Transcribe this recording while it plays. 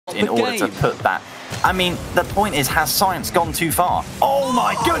in order to put that. I mean, the point is, has science gone too far? Oh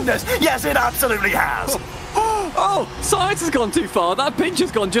my goodness! Yes, it absolutely has! Oh, science has gone too far. That pinch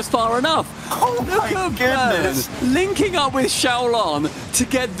has gone just far enough. Oh my goodness! Linking up with Xiaolon to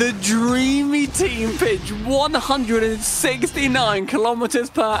get the dreamy team pitch 169 kilometers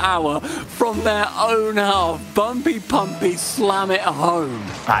per hour from their own half. Bumpy Pumpy slam it home.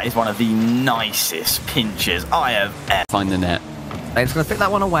 That is one of the nicest pinches I have ever. Find the net. He's going to flick that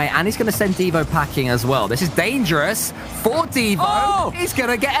one away, and he's going to send Devo packing as well. This is dangerous for Devo. Oh! He's going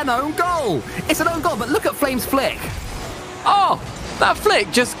to get an own goal. It's an own goal, but look at Flame's flick. Oh, that flick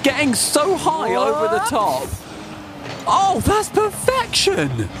just getting so high over the top. Oh, that's perfection.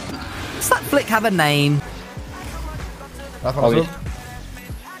 Does that flick have a name?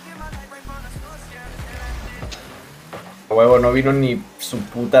 Huevo, no vino ni su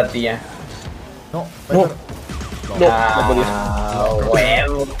puta tía. No, huevo.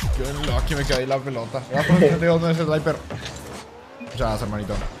 Aquí me quedé la pelota. Voy a poner de dónde es el Viper. Ya,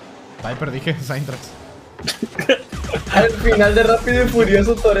 hermanito. Viper, dije, Saintrax. Al final de Rápido y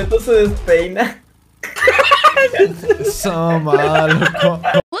Furioso, Toretto se despeina. So mal.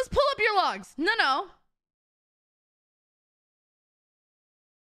 Let's pull up your logs. No.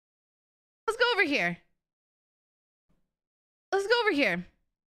 Let's go over here.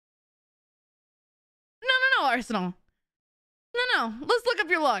 No, Arsenal. No. Let's look up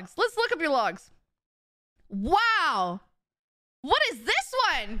your logs. Wow. What is this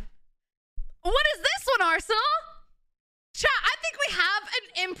one? Arsenal? Chat, I think we have an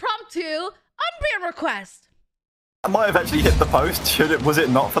impromptu unban request. That might have actually hit the post. Was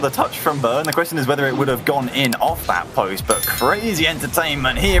it not for the touch from Burn? The question is whether it would have gone in off that post, but crazy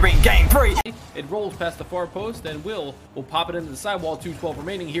entertainment here in Game 3. It rolls past the far post, and Will pop it into the sidewall. 2:12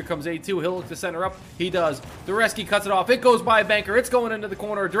 remaining. Here comes A2. He'll look to center up. He does. Dureski cuts it off. It goes by Banker. It's going into the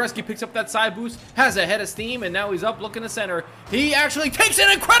corner. Dureski picks up that side boost, has a head of steam, and now he's up looking to center. He actually takes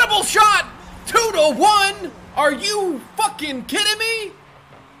an incredible shot! 2-1! Are you fucking kidding me?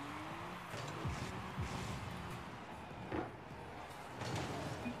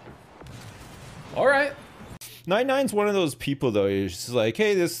 All right. 99's one of those people though. He's just like,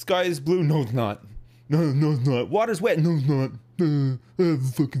 hey, this sky is blue. No, it's not. No, it's not. Water's wet. No, it's not. I have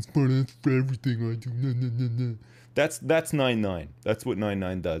a fucking smart answer for everything I do. No. That's 99. That's what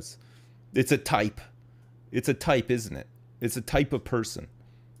 99 does. It's a type. It's a type, isn't it? It's a type of person.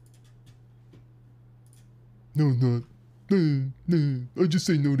 No, not. No. I just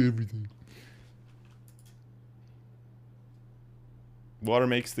say no to everything. Water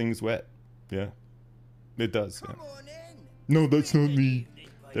makes things wet. Yeah. It does. Yeah. No, that's not me.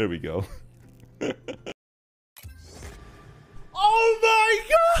 There we go. Oh my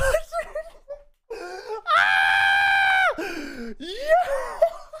god! Yeah!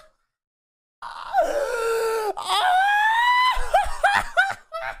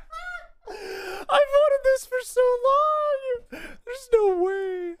 I wanted this for so long. There's no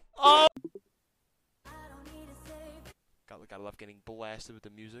way. Gotta love getting blasted with the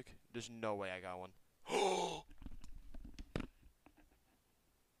music. There's no way I got one.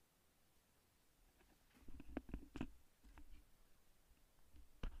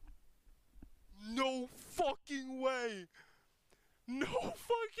 No fucking way! No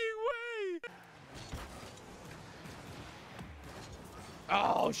fucking way!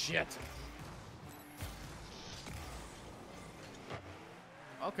 Oh shit.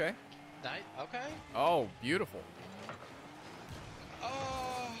 Okay. Okay. Oh, beautiful.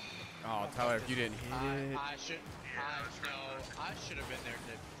 Oh, Tyler, if you didn't hit it. I should have been there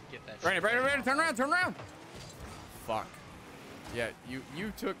to get that. Brandon, turn around. Fuck. Yeah,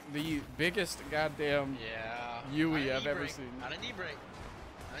 you took the biggest goddamn Yui I've ever seen. I didn't need break.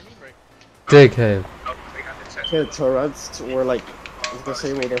 Dickhead. Yeah, Tourette's were like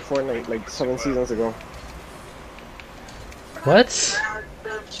disabled in Fortnite like 7 seasons ago. What?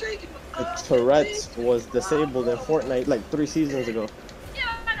 The Tourette's was disabled in Fortnite like 3 seasons ago.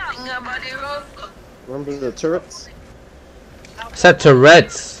 Remember the Tourette's? What's that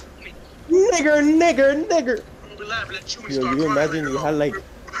Tourette's? Nigger! Yo, you imagine you had like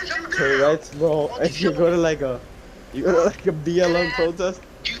Tourette's, bro, and you go to like a BLM protest,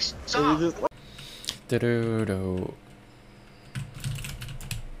 and you just.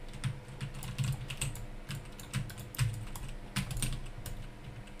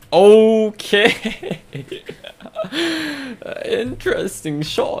 Okay. Interesting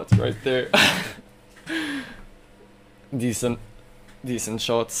shot right there. Decent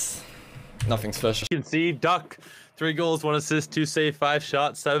shots. Nothing special. You can see Duck 3 goals, 1 assist, 2 save, 5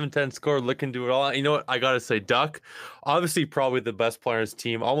 shots, 7-10 score, looking to do it all. You know what? I gotta say, Duck, obviously probably the best player on his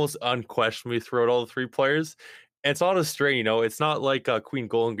team, almost unquestionably throughout all the 3 players. And it's not a stray, you know. It's not like Queen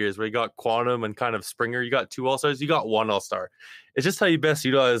Golden Gears where you got Quantum and kind of Springer. You got 2 all-stars. You got 1 all-star. It's just how you best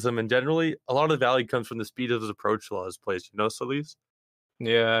utilize them. And generally, a lot of the value comes from the speed of his approach to a lot of his plays. You know, Solis?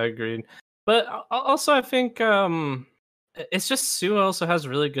 Yeah, agreed. But also, I think it's just Sue also has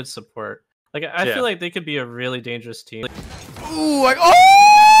really good support. Like, I feel like they could be a really dangerous team. Ooh, like,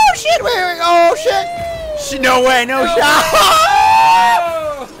 oh shit! Wait, oh shit! No way, no shot!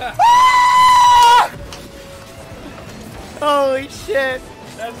 Holy shit!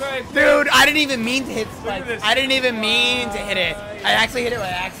 That's right, dude. I didn't even mean to hit spike. I didn't even mean to hit it. I actually hit it by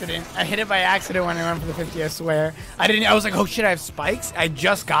accident. I hit it by accident when I went for the 50. I swear. I was like, oh shit! I have spikes. I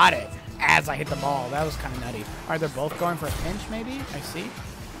just got it as I hit the ball. That was kind of nutty. Are they both going for a pinch? Maybe. I see.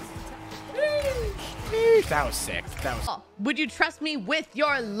 That was sick. That was. Would you trust me with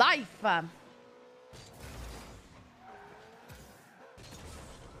your life? Come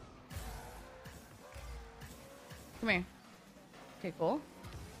here. Okay, cool.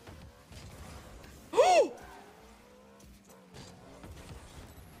 What?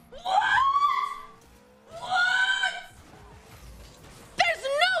 There's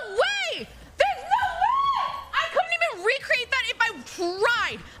no way! There's no way! I couldn't even recreate that if I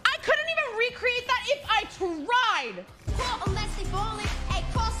tried! I couldn't even recreate that if I tried!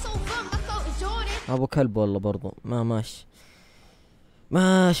 ابو كلب والله برضو ماش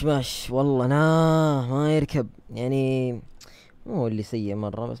والله ما يركب يعني مو اللي سيء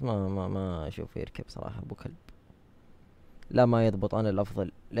مرة بس ما اشوف يركب صراحة ابو كلب لا ما يضبط انا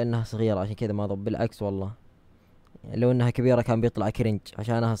الافضل لانها صغيرة عشان كذا ما ضبط بالعكس والله يعني لو انها كبيرة كان بيطلع كرنج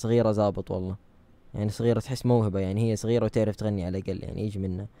عشانها صغيرة زابط والله يعني صغيرة تحس موهبة يعني هي صغيرة وتعرف تغني على الاقل يعني يجي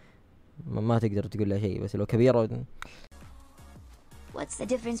منها ما تقدر تقول لها شيء بس لو كبيرة What's the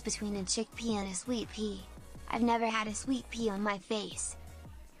difference between a chickpea and a sweet pea? I've never had a sweet pea on my face.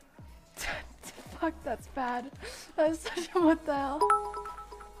 Fuck, that's bad. That's such a what the hell?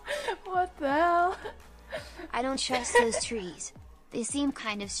 What the hell? I don't trust those trees. They seem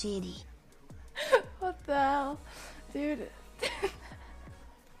kind of shady. What the hell? Dude.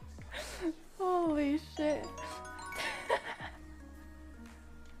 Holy shit.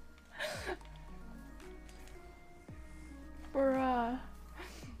 Bruh.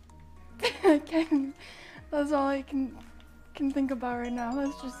 That's all I can think about right now.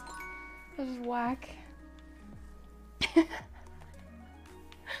 That's just whack.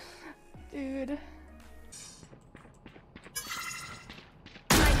 Dude.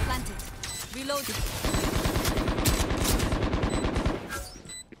 Planted. Reloaded.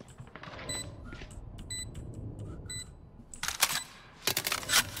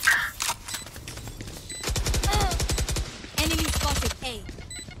 Enemy spotted A.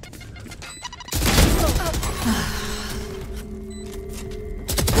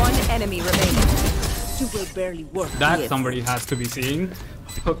 One enemy remaining. Super barely work. That somebody has to be seeing.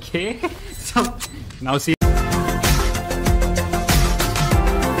 Okay. So now see.